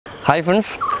Hi friends,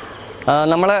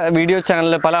 നമ്മുടെ video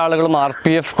ചാനലിൽ പല ആളുകളും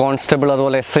RPF കോൺസ്റ്റബിൾ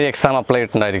അതുപോലെ SI എക്സാം അപ്ലൈ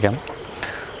ചെയ്തിട്ടുണ്ടായിരിക്കാം.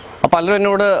 അപ്പോൾ പലരും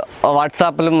എന്നോട്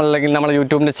വാട്സാപ്പിലും അല്ലെങ്കിൽ നമ്മുടെ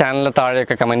യൂട്യൂബിൻ്റെ ചാനലിൽ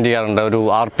താഴെയൊക്കെ കമൻറ്റ് ചെയ്യാറുണ്ട് ഒരു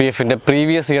RPFൻ്റെ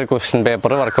previous year question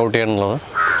paper work out ചെയ്യാനുള്ളത്.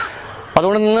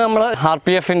 അതുകൊണ്ട് ഇന്ന് നമ്മൾ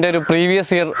RPFൻ്റെ ഒരു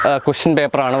പ്രീവിയസ് ഇയർ ക്വസ്റ്റ്യൻ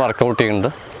പേപ്പറാണ് വർക്കൗട്ട്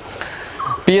ചെയ്യുന്നത്.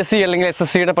 PSC അല്ലെങ്കിൽ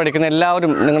SSCയുടെ പഠിക്കുന്ന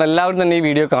നിങ്ങളെല്ലാവരും തന്നെ ഈ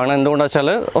വീഡിയോ കാണുക. എന്തുകൊണ്ടാണെന്ന് വെച്ചാൽ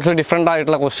കുറച്ച് ഡിഫറെൻ്റ്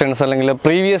ആയിട്ടുള്ള ക്വസ്റ്റ്യൻസ് അല്ലെങ്കിൽ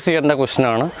പ്രീവിയസ് ഇയറിൻ്റെ ക്വസ്റ്റ്യൻ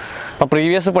ആണ്. അപ്പോൾ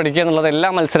പ്രീവിയസ് പഠിക്കുക എന്നുള്ളത് എല്ലാ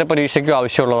മത്സര പരീക്ഷയ്ക്കും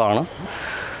ആവശ്യമുള്ളതാണ്.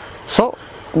 സോ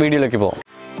വീഡിയോയിലേക്ക് പോകാം.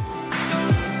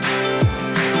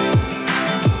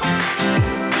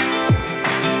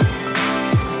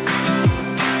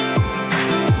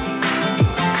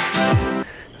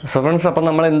 സോ ഫ്രണ്ട്സ്, അപ്പം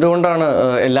നമ്മൾ എന്തുകൊണ്ടാണ്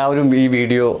എല്ലാവരും ഈ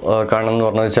വീഡിയോ കാണുന്നതെന്ന്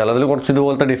പറഞ്ഞു വെച്ചാൽ അതിൽ കുറച്ച്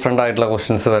ഇതുപോലത്തെ ഡിഫറെൻ്റ് ആയിട്ടുള്ള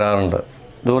ക്വസ്റ്റ്യൻസ് വരാറുണ്ട്.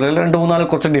 ഇതുപോലെ 2-3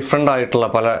 കുറച്ച് ഡിഫറെൻ്റ് ആയിട്ടുള്ള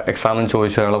പല എക്സാമിന്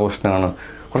ചോദിച്ചുള്ള ക്വസ്റ്റ്യനാണ്.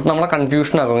 കുറച്ച് നമ്മളെ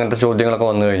കൺഫ്യൂഷനാകും ഇങ്ങനത്തെ ചോദ്യങ്ങളൊക്കെ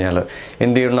വന്നു കഴിഞ്ഞാൽ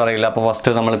എന്ത് ചെയ്യണമെന്ന് അറിയില്ല. അപ്പോൾ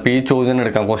ഫസ്റ്റ് നമ്മളിപ്പോൾ ഈ ചോദ്യം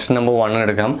എടുക്കാം, ക്വസ്റ്റ്യൻ നമ്പർ 1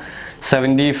 എടുക്കാം.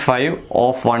 75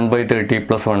 ഓഫ് 1/30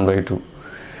 + 1/2.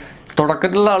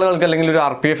 തുടക്കത്തിലുള്ള ആളുകൾക്ക് അല്ലെങ്കിൽ ഒരു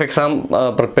RPF എക്സാം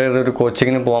പ്രിപ്പയർ ചെയ്ത് ഒരു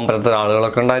കോച്ചിങ്ങിന് പോകാൻ പറ്റാത്ത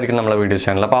ആളുകളൊക്കെ ഉണ്ടായിരിക്കും നമ്മളെ വീഡിയോ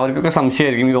ചാനൽ. അപ്പോൾ അവർക്കൊക്കെ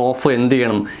സംശയമായിരിക്കും ഈ ഓഫ് എന്ത്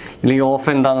ചെയ്യണം, അല്ലെങ്കിൽ ഓഫ്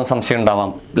എന്താണെന്ന് സംശയം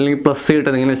ഉണ്ടാവാം, അല്ലെങ്കിൽ പ്ലസ് ചെയ്തിട്ട്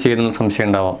എങ്ങനെ ചെയ്യുന്നത് സംശയം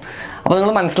ഉണ്ടാവാം. അപ്പോൾ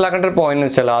നിങ്ങൾ മനസ്സിലാക്കേണ്ട ഒരു പോയിന്റ് എന്ന്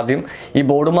വെച്ചാൽ ആദ്യം ഈ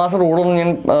ബോർഡ് മാസ് റൂളൊന്നും ഞാൻ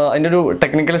അതിൻ്റെ ഒരു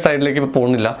ടെക്നിക്കൽ സൈഡിലേക്ക് ഇപ്പോൾ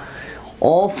പോകുന്നില്ല.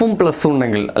 ഓഫും പ്ലസ്സും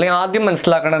ഉണ്ടെങ്കിൽ അല്ലെങ്കിൽ ആദ്യം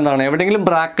മനസ്സിലാക്കേണ്ടത് എന്താണ്, എവിടെയെങ്കിലും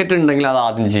ബ്രാക്കറ്റ് ഉണ്ടെങ്കിൽ അത്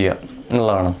ആദ്യം ചെയ്യുക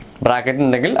എന്നുള്ളതാണ്. ബ്രാക്കറ്റ്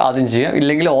ഉണ്ടെങ്കിൽ ആദ്യം ചെയ്യുക,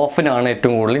 ഇല്ലെങ്കിൽ ഓഫിനാണ്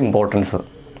ഏറ്റവും കൂടുതൽ ഇമ്പോർട്ടൻസ്.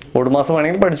 ബോർഡ് മാസം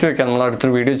വേണമെങ്കിൽ പഠിച്ചു വെക്കാം, നമ്മൾ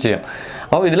അടുത്തൊരു വീഡിയോ ചെയ്യാം.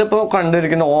 അപ്പോൾ ഇതിലിപ്പോൾ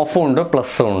കണ്ടിരിക്കുന്ന ഓഫും ഉണ്ട്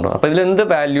പ്ലസ്സും ഉണ്ട്. അപ്പോൾ ഇതിലെന്ത്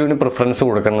വാല്യൂവിന് പ്രിഫറൻസ്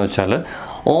കൊടുക്കണമെന്ന് വെച്ചാൽ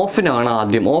ഓഫിനാണ്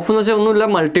ആദ്യം. ഓഫ് എന്ന് വെച്ചാൽ ഒന്നുമില്ല,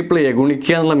 മൾട്ടിപ്ലൈ ചെയ്യുക,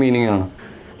 ഗുണിക്കുക എന്നുള്ള മീനിങ് ആണ്.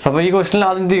 സോ അപ്പോൾ ഈ ക്വസ്റ്റനിൽ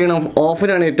ആദ്യം എന്ത് ചെയ്യണം,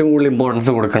 ഓഫിനാണ് ഏറ്റവും കൂടുതൽ ഇമ്പോർട്ടൻസ്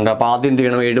കൊടുക്കേണ്ടത്. അപ്പോൾ ആദ്യം എന്ത്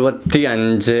ചെയ്യണം,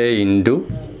 75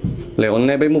 അല്ലേ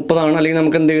 1/30 അല്ലെങ്കിൽ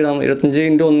നമുക്ക് എന്ത് ചെയ്യണം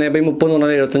 75 × 1/30 എന്ന്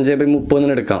പറഞ്ഞാൽ 75/30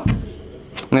 എന്ന് എടുക്കാം.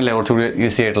 അങ്ങനല്ലേ കുറച്ചുകൂടി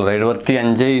ഈസി ആയിട്ടുള്ളത്.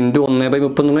 75 ×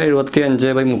 1/30 എന്ന് പറഞ്ഞാൽ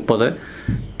 75/30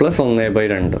 +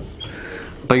 1/2.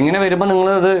 അപ്പോൾ ഇങ്ങനെ വരുമ്പോൾ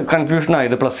നിങ്ങളത് കൺഫ്യൂഷനായി,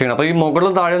 ഇത് പ്ലസ് ചെയ്യണം. അപ്പോൾ ഈ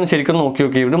മുകളിൽ താഴെ ഒന്ന് ശരിക്കും നോക്കി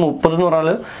ഇത് 30 എന്ന് പറഞ്ഞാൽ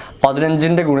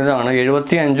 15ൻ്റെ ഗുണിതമാണ്,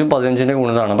 75 15ൻ്റെ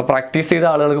ഗുണിതമാണ്. അപ്പോൾ പ്രാക്ടീസ് ചെയ്ത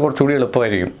ആളുകൾക്ക് കുറച്ചുകൂടി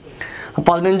എളുപ്പമായിരിക്കും.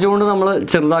 15 കൊണ്ട് നമ്മൾ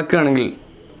ചെറുതാക്കുകയാണെങ്കിൽ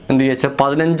എന്ത് ചെയ്യുക,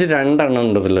 15 2 എണ്ണം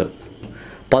ഉണ്ട് ഇതിൽ.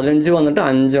 15 വന്നിട്ട്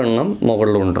 5 എണ്ണം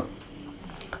മുകളിലുണ്ട്,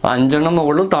 5 എണ്ണം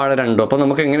മുകളിലും താഴെ 2. അപ്പോൾ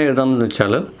നമുക്ക് എങ്ങനെ എഴുതാമെന്ന്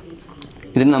വെച്ചാൽ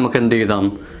ഇതിന് നമുക്ക് എന്ത് ചെയ്താം,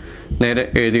 നേരെ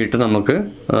എഴുതിയിട്ട് നമുക്ക്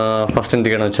ഫസ്റ്റ് എന്ത്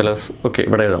ചെയ്യണമെന്ന് വെച്ചാൽ ഓക്കെ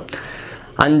ഇവിടെ എഴുതാം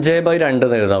 5/2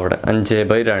 എന്ന് എഴുതാം. അവിടെ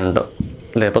 5/2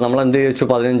 അല്ലേ. അപ്പോൾ നമ്മൾ എന്ത് ചോദിച്ചു,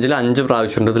 15ൽ 5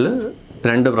 പ്രാവശ്യമുണ്ട്, ഇതിൽ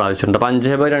 2 പ്രാവശ്യമുണ്ട്. അപ്പോൾ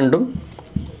 5/2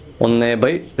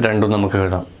 1/2 നമുക്ക്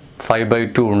എഴുതാം.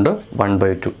 5/2 ഉണ്ട്,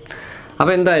 1/2.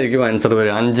 അപ്പോൾ എന്തായിരിക്കും ആൻസർ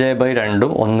വരിക, 5/2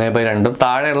 1/2.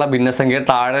 താഴെയുള്ള ഭിന്നസംഖ്യ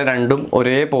താഴെ 2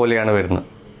 ഒരേപോലെയാണ് വരുന്നത്.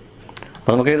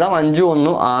 അപ്പോൾ നമുക്ക് എഴുതാം 5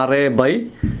 1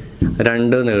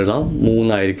 6/2 എന്ന് എഴുതാം, 3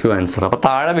 ആയിരിക്കും ആൻസർ. അപ്പോൾ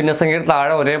താഴെ ഭിന്നസംഖ്യ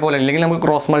താഴെ ഒരേപോലെ, അല്ലെങ്കിൽ നമുക്ക്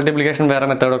ക്രോസ് മൾട്ടിപ്ലിക്കേഷൻ വേറെ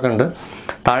മെത്തേഡൊക്കെ ഉണ്ട്.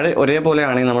 താഴെ ഒരേപോലെ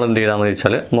ആണെങ്കിൽ നമ്മൾ എന്ത് ചെയ്താമെന്ന്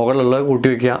വെച്ചാൽ മുകളിലുള്ളത് കൂട്ടി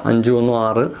വയ്ക്കുക, 5 1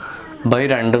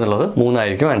 6/2 എന്നുള്ളത് 3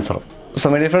 ആയിരിക്കും answer. So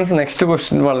my dear friends, next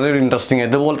question വളരെ ഒരു ഇൻട്രസ്റ്റിംഗ്,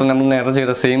 ഇതുപോലെ തന്നെ നമ്മൾ നേരത്തെ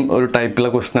ചെയ്ത സെയിം ഒരു ടൈപ്പിലുള്ള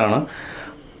ക്വസ്റ്റ്യൻ ആണ്.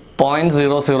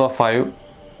 0.005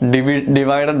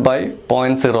 ഡിവൈഡഡ് ബൈ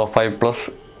 0.05 +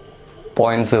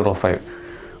 0.05.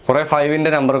 കുറേ 5ൻ്റെ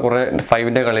നമ്പർ, കുറേ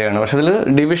 5ൻ്റെ കളിയാണ്. പക്ഷേ ഇതിൽ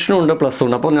ഡിവിഷനും ഉണ്ട് പ്ലസ്സും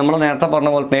ഉണ്ട്. അപ്പോൾ നമ്മൾ നേരത്തെ പറഞ്ഞ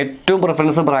പോലെ തന്നെ ഏറ്റവും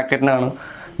പ്രിഫറൻസ് ബ്രാക്കറ്റിനാണ്.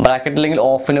 ബ്രാക്കറ്റ് ഇല്ലെങ്കിൽ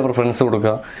ഓഫിന് പ്രിഫറൻസ്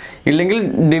കൊടുക്കുക, ഇല്ലെങ്കിൽ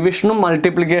ഡിവിഷനും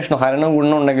മൾട്ടിപ്ലിക്കേഷനും ഹരണവും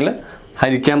ഗുണം ഉണ്ടെങ്കിൽ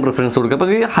ഹരിക്കാൻ പ്രിഫറൻസ് കൊടുക്കുക. അപ്പോൾ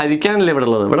ഈ ഹരിക്കാനല്ലേ ഇവിടെ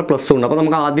ഉള്ളത്, ഇവിടെ പ്ലസ്സും ഉണ്ട്. അപ്പോൾ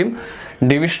നമുക്ക് ആദ്യം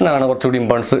ഡിവിഷനാണ് കുറച്ചുകൂടി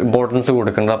ഇമ്പോർട്ടൻസ്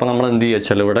കൊടുക്കേണ്ടത്. അപ്പോൾ നമ്മൾ എന്ത് ചെയ്യുക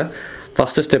വെച്ചാൽ ഇവിടെ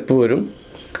ഫസ്റ്റ് സ്റ്റെപ്പ് വരും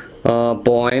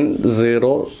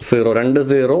 0.00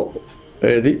 2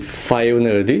 എഴുതി 5 എന്ന്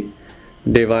എഴുതി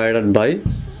ഡിവൈഡഡ് ബൈ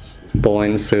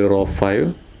 0.05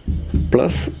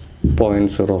 +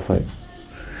 0.05.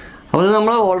 അപ്പോൾ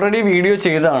നമ്മൾ ഓൾറെഡി വീഡിയോ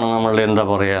ചെയ്തതാണ്. നമ്മളുടെ എന്താ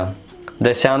പറയുക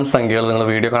ദശാംശ സംഖ്യകൾ. നിങ്ങൾ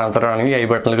വീഡിയോ കാണാത്തവരാണെങ്കിൽ ഐ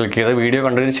ബട്ടണിൽ ക്ലിക്ക് ചെയ്ത് വീഡിയോ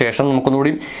കണ്ടതിന് ശേഷം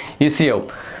നമുക്കൊന്നുകൂടി ഈസി ആവും.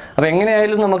 അപ്പോൾ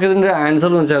എങ്ങനെയായാലും നമുക്കിതിൻ്റെ ആൻസർ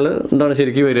എന്ന് വെച്ചാൽ എന്താണ്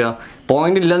ശരിക്കും വരിക,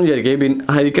 പോയിന്റ് ഇല്ലയെന്ന് വിചാരിക്കുക,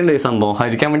 ഹരിക്കേണ്ട ഈ സംഭവം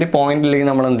ഹരിക്കാൻ വേണ്ടി പോയിന്റ് ഇല്ലെങ്കിൽ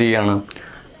നമ്മൾ എന്ത് ചെയ്യാണ്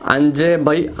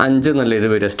 5/5 എന്നല്ലേ ഇത്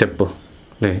വരിക സ്റ്റെപ്പ്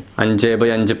അല്ലേ.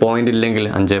 5/5 പോയിന്റ് ഇല്ലെങ്കിൽ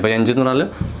 5/5 എന്ന് പറഞ്ഞാൽ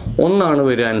 1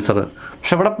 വരിക ആൻസർ.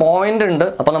 പക്ഷെ ഇവിടെ പോയിന്റ് ഉണ്ട്,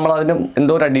 അപ്പോൾ നമ്മൾ അതിന്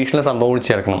എന്തോ ഒരു അഡീഷണൽ സംഭവം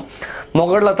ചേർക്കണം.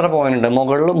 മുകളിൽ എത്ര പോയിന്റ് ഉണ്ട്,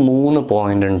 മുകളിൽ 3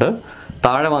 പോയിന്റ് ഉണ്ട്.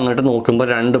 താഴെ വന്നിട്ട് നോക്കുമ്പോൾ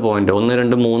 2 പോയിന്റ്, 1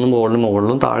 2 3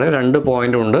 മുകളിലും താഴെ 2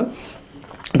 പോയിന്റ് ഉണ്ട്.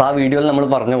 അപ്പോൾ ആ വീഡിയോയിൽ നമ്മൾ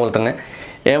പറഞ്ഞ പോലെ തന്നെ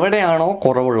എവിടെയാണോ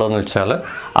കുറവുള്ളതെന്ന് വെച്ചാൽ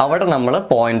അവിടെ നമ്മൾ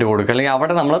പോയിന്റ് കൊടുക്കുക, അല്ലെങ്കിൽ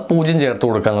അവിടെ നമ്മൾ 0 ചേർത്ത്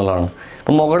കൊടുക്കുക എന്നുള്ളതാണ്.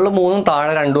 അപ്പോൾ മുകളിൽ 3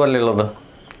 താഴെ 2 അല്ലേ ഉള്ളത്,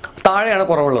 താഴെയാണ്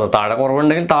കുറവുള്ളത്. താഴെ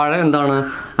കുറവുണ്ടെങ്കിൽ താഴെ എന്താണ്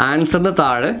ആൻസറിന്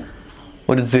താഴെ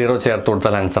ഒരു 0 ചേർത്ത്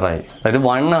കൊടുത്താൽ ആൻസറായി. അതായത്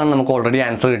 1 ആണ് നമുക്ക് ഓൾറെഡി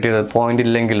ആൻസർ കിട്ടിയത് പോയിന്റ്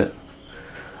ഇല്ലെങ്കിൽ.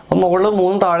 അപ്പോൾ മുകളിൽ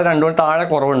 3 താഴെ 2 താഴെ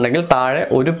കുറവുണ്ടെങ്കിൽ താഴെ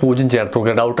ഒരു 0 ചേർത്ത്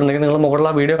നോക്കുക. ഡൗട്ട് ഉണ്ടെങ്കിൽ നിങ്ങൾ മുകളിൽ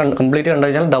ആ വീഡിയോ കംപ്ലീറ്റ് കണ്ടു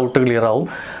കഴിഞ്ഞാൽ ഡൗട്ട് ക്ലിയർ ആവും.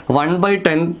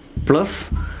 1/10 പ്ലസ്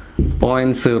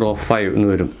 0.05 എന്ന്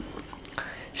വരും.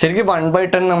 ശരിക്കും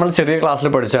 1/10 നമ്മൾ ചെറിയ ക്ലാസ്സിൽ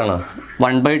പഠിച്ചാണ്.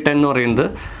 1/10 എന്ന് പറയുന്നത്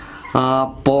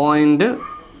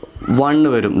 0.1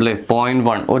 വരും അല്ലേ?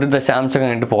 0.1 ഒരു ദശാംശം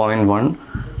കഴിഞ്ഞിട്ട് 0.1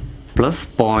 പ്ലസ്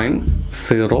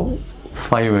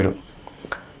 0.05 വരും.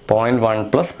 0.1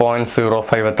 പ്ലസ്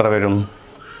 0.05 എത്ര വരും?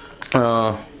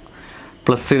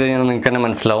 പ്ലസ് ചെയ്ത് കഴിഞ്ഞാൽ നിങ്ങൾക്ക് തന്നെ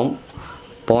മനസ്സിലാവും.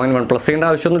 0.1 പ്ലസ് ചെയ്യേണ്ട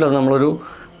ആവശ്യമൊന്നുമില്ല. അത് നമ്മളൊരു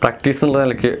പ്രാക്ടീസ് എന്നുള്ള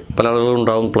നിലയ്ക്ക് പല ആളുകളും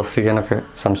ഉണ്ടാവും പ്ലസ് ചെയ്യാനൊക്കെ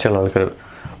സംശയമുള്ള ആൾക്കാർ.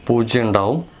 0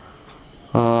 ഉണ്ടാവും.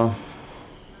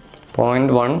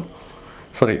 0.1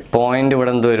 സോറി പോയിൻ്റ്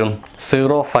ഇവിടെ എന്ത് വരും?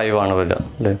 0.5 ആണ് വരിക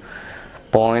അല്ലേ?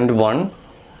 0.1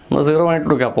 നമ്മൾ 0 ആയിട്ട്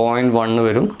കൊടുക്കുക. 0.1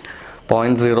 വരും.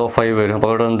 0.05 വരും.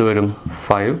 അപ്പോൾ ഇവിടെ എന്ത് വരും?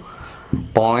 5.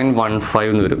 0.15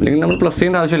 എന്ന് വരും. അല്ലെങ്കിൽ നമ്മൾ പ്ലസ്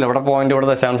ചെയ്യേണ്ട ആവശ്യമില്ല. ഇവിടെ പോയിന്റ്, ഇവിടെ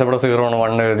ദശാംശം, ഇവിടെ 0 ആണ്.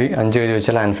 1 എഴുതി 5 എഴുതി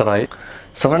വെച്ചാൽ ആൻസറായി.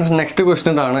 സോ ഫ്രണ്ട്സ്, നെക്സ്റ്റ്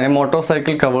ക്വസ്റ്റൻ ഇതാണ്. A motor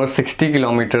cycle covers 60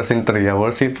 kilometers in 3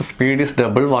 hours. If the speed is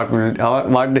double,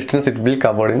 what distance it will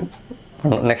cover in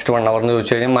next 1 hour എന്ന്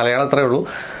ചോദിച്ചു കഴിഞ്ഞാൽ മലയാളം അത്രയേ ഉള്ളൂ.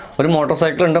 ഒരു മോട്ടോർ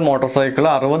സൈക്കിൾ ഉണ്ട്. മോട്ടോർ സൈക്കിൾ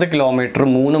 60 kilometer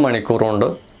 3 മണിക്കൂർ കൊണ്ട്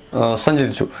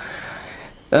സഞ്ചരിച്ചു.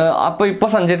 അപ്പോൾ ഇപ്പോൾ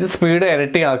സഞ്ചരിച്ച സ്പീഡ്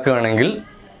ഇരട്ടിയാക്കുകയാണെങ്കിൽ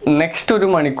നെക്സ്റ്റ് 1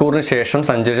 മണിക്കൂറിന് ശേഷം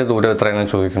സഞ്ചരിച്ച ദൂരം എത്രയാണെന്ന്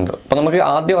ചോദിക്കുന്നുണ്ട്. അപ്പോൾ നമുക്ക്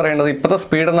ആദ്യം പറയേണ്ടത് ഇപ്പോഴത്തെ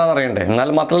സ്പീഡ് എന്താണെന്ന് അറിയണ്ടേ? എന്നാൽ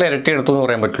മാത്രമേ ഇരട്ടി എടുത്തു എന്ന്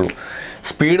പറയാൻ പറ്റുള്ളൂ.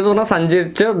 സ്പീഡ് എന്ന് പറഞ്ഞാൽ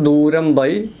സഞ്ചരിച്ച ദൂരം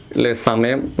ബൈ അല്ലേ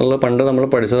സമയം എന്നുള്ള പണ്ട് നമ്മൾ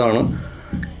പഠിച്ചതാണ്.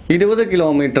 20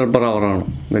 km/h ആണ്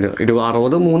വരിക.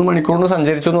 60 3 മണിക്കൂറിന്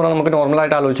സഞ്ചരിച്ചു എന്ന് പറഞ്ഞാൽ നമുക്ക്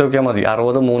നോർമലായിട്ട് ആലോചിച്ച് നോക്കിയാൽ മതി.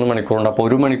 60 3 മണിക്കൂറുണ്ട്. അപ്പോൾ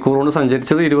 1 മണിക്കൂർ കൊണ്ട്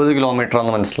സഞ്ചരിച്ചത് 20 km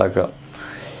ആണെന്ന് മനസ്സിലാക്കുക.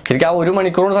 ശരിക്കും ആ 1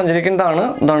 മണിക്കൂർ കൊണ്ട് സഞ്ചരിക്കേണ്ടതാണ്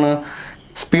എന്താണ്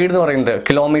സ്പീഡ് എന്ന് പറയുന്നത്?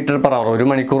 km/h. 1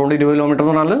 മണിക്കൂർ കൊണ്ട് 20 km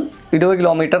എന്ന് പറഞ്ഞാൽ 20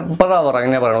 km/h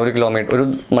അങ്ങനെ പറയണം. 1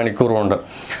 മണിക്കൂർ കൊണ്ട്.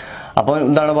 അപ്പോൾ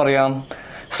എന്താണ് പറയുക?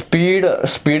 സ്പീഡ്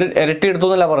ഇരട്ടി എടുത്തു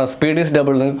എന്നല്ല പറയാം. Speed is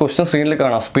double. നിങ്ങൾക്ക് ക്വസ്റ്റ്യൻ സ്ക്രീനിൽ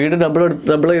കാണാം. സ്പീഡ് ഡബിൾ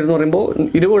എന്ന് പറയുമ്പോൾ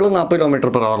 20 40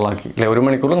 km/h അല്ലേ? 1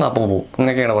 മണിക്കൂറിൽ 40 പോകും.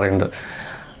 അങ്ങനെയൊക്കെയാണ് പറയുന്നത്.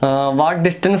 What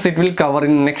distance it will cover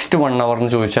in next 1 hour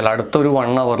എന്ന് ചോദിച്ചാൽ അടുത്തൊരു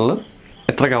 1 hourൽ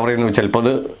എത്ര കവർ ചെയ്യുന്നു ചോദിച്ചാൽ ഇപ്പോൾ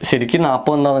അത് ശരിക്കും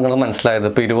 40 എന്നാണ് നിങ്ങൾ മനസ്സിലായത്.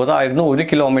 ഇപ്പോൾ 20 ആയിരുന്നു 1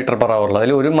 km/h.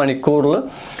 അതിൽ 1 മണിക്കൂറിൽ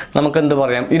നമുക്ക് എന്ത്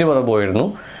പറയാം? 20 പോയിരുന്നു.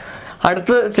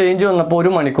 അടുത്ത് ചേഞ്ച് വന്നപ്പോൾ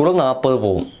 1 മണിക്കൂറിൽ 40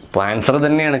 പോകും. അപ്പോൾ ആൻസർ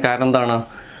തന്നെയാണ്. കാരണം എന്താണ്?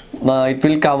 It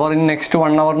will cover in next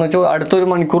 1 hour എന്ന് വെച്ചാൽ അടുത്തൊരു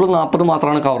മണിക്കൂർ 40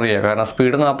 മാത്രമാണ് കവർ ചെയ്യുക. കാരണം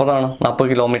സ്പീഡ് 40 ആണ്. 40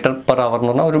 km/h എന്ന്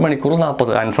പറഞ്ഞാൽ 1 മണിക്കൂർ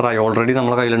 40 ആൻസറായി. ഓൾറെഡി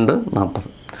നമ്മുടെ കയ്യിലുണ്ട് 40.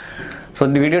 സോ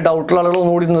വീഡിയോ ഡൗട്ടുള്ള ആളുകൾ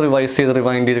ഒന്നുകൂടി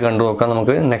റിവൈൻഡ് ചെയ്ത് കണ്ടു നോക്കാം.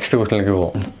 നമുക്ക് നെക്സ്റ്റ് ക്വസ്റ്റിലേക്ക്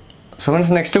പോകാം. സോ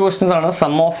ഫ്രണ്ട്സ്, നെക്സ്റ്റ് ക്വസ്റ്റ്യൻസ് ആണ്.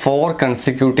 Some of 4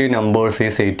 consecutive numbers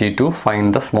is 82.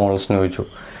 Find the smallest എന്ന് ചോദിച്ചു.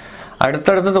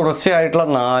 അടുത്തടുത്ത് തുടർച്ചയായിട്ടുള്ള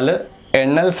 4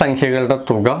 എണ്ണൽ സംഖ്യകളുടെ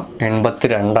തുക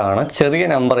 82 ആണ്. ചെറിയ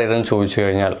നമ്പർ ഏതെന്ന് ചോദിച്ചു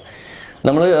കഴിഞ്ഞാൽ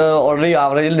നമ്മൾ ഓൾറെഡി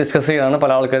ആവറേജിൽ ഡിസ്കസ് ചെയ്താണ്.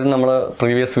 പല ആൾക്കാരും നമ്മൾ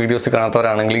പ്രീവിയസ് വീഡിയോസ്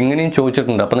കാണാത്തവരാണെങ്കിൽ ഇങ്ങനെയും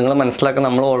ചോദിച്ചിട്ടുണ്ട്. അപ്പോൾ നിങ്ങൾ മനസ്സിലാക്കുക,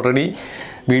 നമ്മൾ ഓൾറെഡി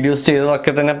വീഡിയോസ്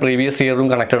ചെയ്തതൊക്കെ തന്നെ പ്രീവിയസ് ഇയറും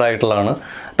കണക്റ്റഡ് ആയിട്ടുള്ളതാണ്.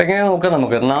 അപ്പോൾ എങ്ങനെയാണ് നോക്കുക?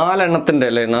 നമുക്ക് 4 എണ്ണത്തിൻ്റെ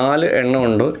അല്ലേ 4 എണ്ണം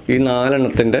ഉണ്ട്. ഈ 4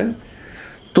 എണ്ണത്തിൻ്റെ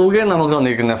തുകയും നമുക്ക്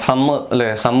തന്നിരിക്കുന്നത്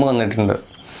സമ്മ് തന്നിട്ടുണ്ട്.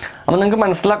 അപ്പോൾ നിങ്ങൾക്ക്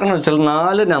മനസ്സിലാക്കണമെന്ന് വെച്ചാൽ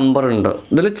 4 നമ്പർ ഉണ്ട്.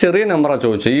 ഇതിൽ ചെറിയ നമ്പറാണ്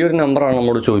ചോദിച്ചത്. ഈ ഒരു നമ്പറാണ്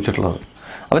നമ്മളോട് ചോദിച്ചിട്ടുള്ളത്.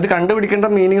 അപ്പോൾ ഇത് കണ്ടുപിടിക്കേണ്ട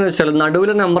മീനിങ് എന്ന് വെച്ചാൽ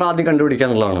നടുവിലെ നമ്പർ ആദ്യം കണ്ടുപിടിക്കുക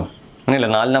എന്നുള്ളതാണ്. അങ്ങനെയല്ല,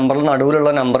 4 നമ്പറിൽ നടുവിലുള്ള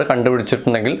നമ്പർ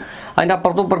കണ്ടുപിടിച്ചിട്ടുണ്ടെങ്കിൽ അതിൻ്റെ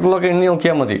അപ്പുറത്തും ഇപ്പുറത്തുള്ളൊക്കെ എണ്ണി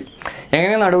നോക്കിയാൽ മതി.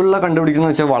 എങ്ങനെ നടുവിലുള്ള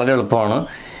കണ്ടുപിടിക്കുന്നത് വെച്ചാൽ വളരെ എളുപ്പമാണ്.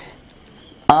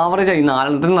 ആവറേജ് ആയി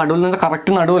 4 നടുവിൽ നിന്ന്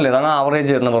കറക്റ്റ് നടുവല്ലേ, അതാണ്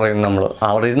ആവറേജ് എന്ന് പറയുന്നത്. നമ്മൾ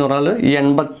ആവറേജ് എന്ന് പറഞ്ഞാൽ ഈ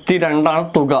 82 ആണ്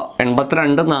തുക.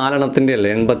 82 4 എണ്ണത്തിൻ്റെ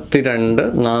അല്ലേ? 82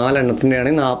 4 എണ്ണത്തിൻ്റെ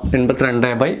ആണെങ്കിൽ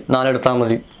 82/4 എടുത്താൽ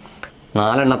മതി.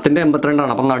 4 എണ്ണത്തിൻ്റെ 82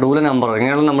 ആണ്. അപ്പം നടുവിലെ നമ്പർ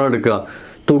എങ്ങനെയാണ് നമ്മൾ എടുക്കുക?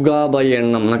 തുക ബൈ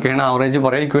എണ്ണം എന്നൊക്കെയാണ് ആവറേജ്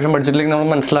പറയുക. ഇക്വേഷൻ പഠിച്ചിട്ടില്ലെങ്കിൽ നമ്മൾ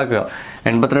മനസ്സിലാക്കുക.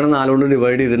 82 4 കൊണ്ട്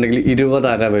ഡിവൈഡ് ചെയ്തിട്ടുണ്ടെങ്കിൽ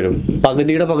 20 വരും.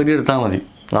 പകുതിയുടെ പകുതി എടുത്താൽ മതി.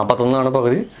 41 ആണ്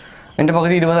പകുതി. അതിൻ്റെ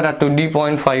പകുതി 20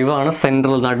 20.5 ആണ്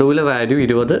സെൻട്രൽ. നടുവിലെ വാല്യൂ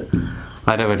 20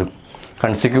 വരും.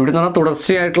 കൺസിക്യൂട്ടീവ് എന്ന് പറഞ്ഞാൽ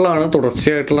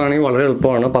തുടർച്ചയായിട്ടുള്ളതാണെങ്കിൽ വളരെ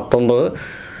എളുപ്പമാണ്. 19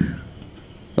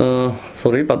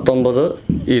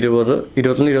 20 21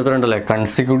 22 അല്ലേ?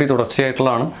 കൺസിക്യൂട്ടീവ്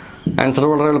തുടർച്ചയായിട്ടുള്ളതാണ്. ആൻസർ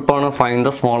വളരെ എളുപ്പമാണ്. ഫൈൻഡ് ദ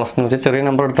സ്മോളസ്റ്റ് എന്ന് വെച്ചാൽ ചെറിയ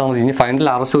നമ്പർ എടുത്താൽ മതി. ഇനി ഫൈൻഡ്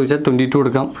ലാർജസ്റ്റ് ചോദിച്ചാൽ 22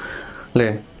 എടുക്കാം അല്ലേ?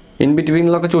 ഇൻ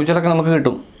ബിറ്റ്വീനിലൊക്കെ ചോദിച്ചാലൊക്കെ നമുക്ക്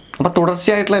കിട്ടും. അപ്പോൾ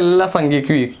തുടർച്ചയായിട്ടുള്ള എല്ലാ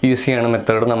സംഖ്യയ്ക്കും ഈസിയാണ്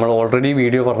മെത്തേഡ്. നമ്മൾ ഓൾറെഡി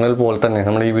വീഡിയോ പറഞ്ഞതുപോലെ തന്നെ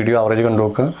നമ്മൾ ഈ വീഡിയോ ആവറേജ് കണ്ടു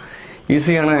നോക്കുക.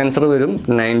 ഈസിയാണ്. ആൻസർ വരും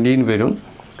 19 വരും.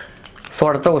 സോ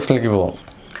അടുത്ത ക്വസ്റ്റിനിലേക്ക് പോകാം.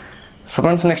 സോ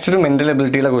ഫ്രണ്ട്സ്, നെക്സ്റ്റ് ഒരു മെൻ്റൽ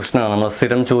എബിലിറ്റിയുടെ ക്വസ്റ്റനാണ്. നമ്മൾ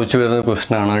സ്ഥിരം ചോദിച്ചു വരുന്ന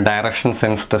ക്വസ്റ്റനാണ്. ഡയറക്ഷൻ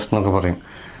സെൻസ് ടെസ്റ്റ് എന്നൊക്കെ പറയും.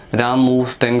 Ram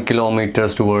moves 10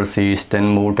 kilometers towards east, then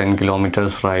move 10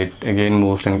 kilometers right, again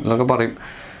moves 10 എന്നൊക്കെ പറയും.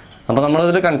 അപ്പോൾ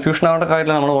നമ്മളതിൽ കൺഫ്യൂഷൻ ആവേണ്ട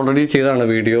കാര്യമില്ല. നമ്മൾ ഓൾറെഡി ചെയ്താണ്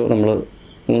വീഡിയോ. നമ്മൾ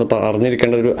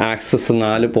അറിഞ്ഞിരിക്കേണ്ട ഒരു ആക്സസ്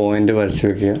 4 പോയിന്റ് വരച്ച്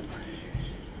വയ്ക്കുക.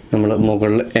 നമ്മൾ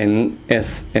മുകളിൽ NS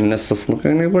എന്നൊക്കെ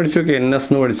അങ്ങനെ പഠിച്ചു വയ്ക്കുക. NS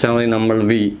എന്ന് പഠിച്ചാൽ മതി. നമ്മൾ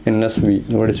NSV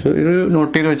എന്ന് പഠിച്ചു. ഇത്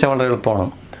നോട്ട് ചെയ്ത് വെച്ചാൽ വളരെ എളുപ്പമാണ്.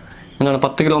 എന്താണ്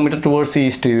 10 കിലോമീറ്റർ ടുവേഴ്സ്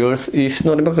ഈസ്റ്റ്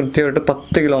എന്ന് പറയുമ്പോൾ കൃത്യമായിട്ട്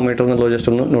 10 കിലോമീറ്റർ എന്നുള്ളത് ജസ്റ്റ്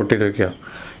ഒന്ന് നോട്ട് ചെയ്ത് വെക്കുക.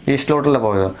 ഈസ്റ്റിലോട്ടല്ല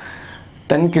പോയത്.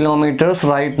 10 കിലോമീറ്റേഴ്സ്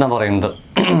റൈറ്റ് എന്നാണ് പറയുന്നത്.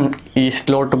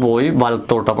 ഈസ്റ്റിലോട്ട് പോയി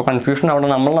വലത്തോട്ട്. അപ്പോൾ കൺഫ്യൂഷൻ അവിടെ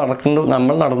നമ്മൾ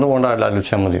നടന്നു പോകേണ്ടതല്ല,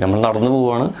 ആലോചിച്ചാൽ മതി. നമ്മൾ നടന്നു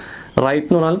പോവുകയാണ്. റൈറ്റ്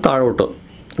എന്ന് പറഞ്ഞാൽ താഴോട്ട്.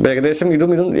 അപ്പോൾ ഏകദേശം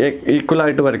ഇതും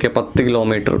ഈക്വലായിട്ട് വരയ്ക്കുക. 10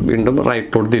 കിലോമീറ്റർ വീണ്ടും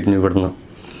റൈറ്റോട്ട് തിരിഞ്ഞു ഇവിടുന്ന്.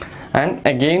 ആൻഡ്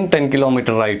അഗെയിൻ 10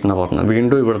 കിലോമീറ്റർ റൈറ്റ് എന്നാണ് പറഞ്ഞത്.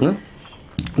 വീണ്ടും ഇവിടുന്ന്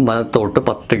വലത്തോട്ട്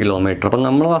 10 കിലോമീറ്റർ. അപ്പം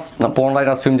നമ്മൾ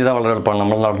പോകേണ്ടതായിട്ട് അസ്യൂം ചെയ്താൽ വളരെ എളുപ്പമാണ്.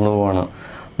 നമ്മൾ നടന്നു പോവാണ്.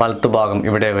 വലത്ത് ഭാഗം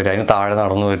ഇവിടെ വരെ, അതിന് താഴെ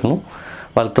നടന്നു വരുന്നു.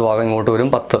 വലത്ത് ഭാഗം ഇങ്ങോട്ട് വരും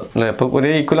 10 അല്ലേ. അപ്പോൾ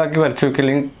ഒരേ ഈക്വലാക്കി വരച്ച്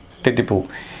വെക്കില്ലെങ്കിൽ തെറ്റിപ്പോവും.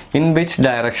 In which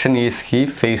direction is he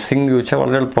phasing ചോദിച്ചാൽ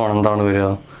വളരെ എളുപ്പമാണ്. എന്താണ് വരിക?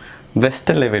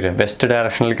 വെസ്റ്റ് അല്ലേ വരിക? വെസ്റ്റ്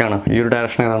ഡയറക്ഷനിലേക്കാണ്. ഈ ഒരു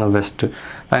ഡയറക്ഷൻ ഏതാണ്? വെസ്റ്റ്.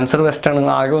 ആൻസർ വെസ്റ്റ് ആണ്.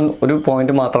 ആകെ ഒരു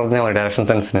പോയിന്റ് മാത്രം അറിഞ്ഞാൽ മതി ഡയറക്ഷൻ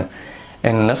സെൻസിന്.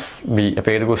 NSB.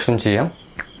 അപ്പോൾ ഏത് ക്വസ്റ്റ്യൻ ചെയ്യാം?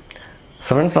 സോ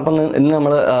ഫ്രണ്ട്സ്, അപ്പം ഇന്ന്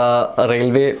നമ്മൾ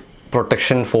റെയിൽവേ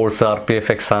പ്രൊട്ടക്ഷൻ ഫോഴ്സ് RPF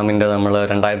എക്സാമിൻ്റെ നമ്മൾ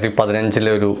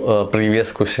 2015 ഒരു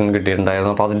പ്രീവിയസ് ക്വസ്റ്റ്യൻ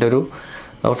കിട്ടിയിട്ടുണ്ടായിരുന്നു. അപ്പോൾ അതിൻ്റെ ഒരു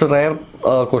കുറച്ച് റെയർ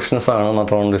ക്വസ്റ്റ്യൻസാണ്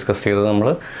മാത്രമാണ് ഡിസ്കസ് ചെയ്തത് നമ്മൾ.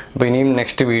 അപ്പോൾ ഇനിയും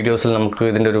നെക്സ്റ്റ് വീഡിയോസിൽ നമുക്ക്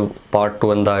ഇതിൻ്റെ ഒരു പാർട്ട്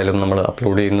 2 എന്തായാലും നമ്മൾ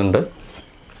അപ്ലോഡ് ചെയ്യുന്നുണ്ട്.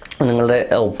 നിങ്ങളുടെ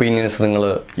ഒപ്പീനിയൻസ്, നിങ്ങൾ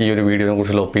ഈ ഒരു വീഡിയോനെ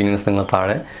കുറിച്ചുള്ള ഒപ്പീനിയൻസ് നിങ്ങൾ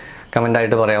താഴെ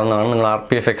കമൻ്റായിട്ട് പറയാവുന്നതാണ്. നിങ്ങൾ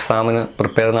RPF എക്സാമിന്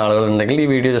പ്രിപ്പയർ ചെയ്യുന്ന ആളുകളുണ്ടെങ്കിൽ ഈ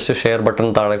വീഡിയോ ജസ്റ്റ് ഷെയർ ബട്ടൺ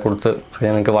താഴെ കൊടുത്ത്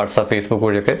നിങ്ങൾക്ക് വാട്സാപ്പ്, ഫേസ്ബുക്ക്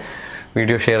വഴിയൊക്കെ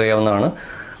വീഡിയോ ഷെയർ ചെയ്യാവുന്നതാണ്.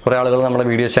 കുറേ ആളുകൾ നമ്മുടെ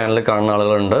വീഡിയോ ചാനലിൽ കാണുന്ന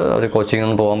ആളുകളുണ്ട്. അവർ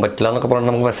കോച്ചിങ്ങിനൊന്നും പോകാൻ പറ്റില്ല എന്നൊക്കെ പറഞ്ഞ്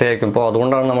നമുക്ക് മെസ്സേജ് അയക്കും. അപ്പോൾ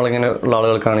അതുകൊണ്ടാണ് നമ്മളിങ്ങനെ ഉള്ള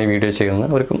ആളുകൾക്കാണ് ഈ വീഡിയോ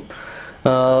ചെയ്യുന്നത്. അവർക്കും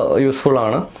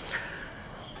യൂസ്ഫുള്ളാണ്.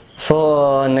 സോ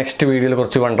നെക്സ്റ്റ് വീഡിയോയിൽ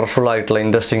കുറച്ച് വണ്ടർഫുൾ ആയിട്ടുള്ള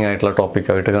ഇൻട്രസ്റ്റിംഗ് ആയിട്ടുള്ള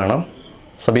ടോപ്പിക്കായിട്ട് കാണാം.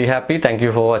 So be happy. Thank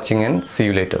you for watching and see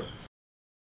you later.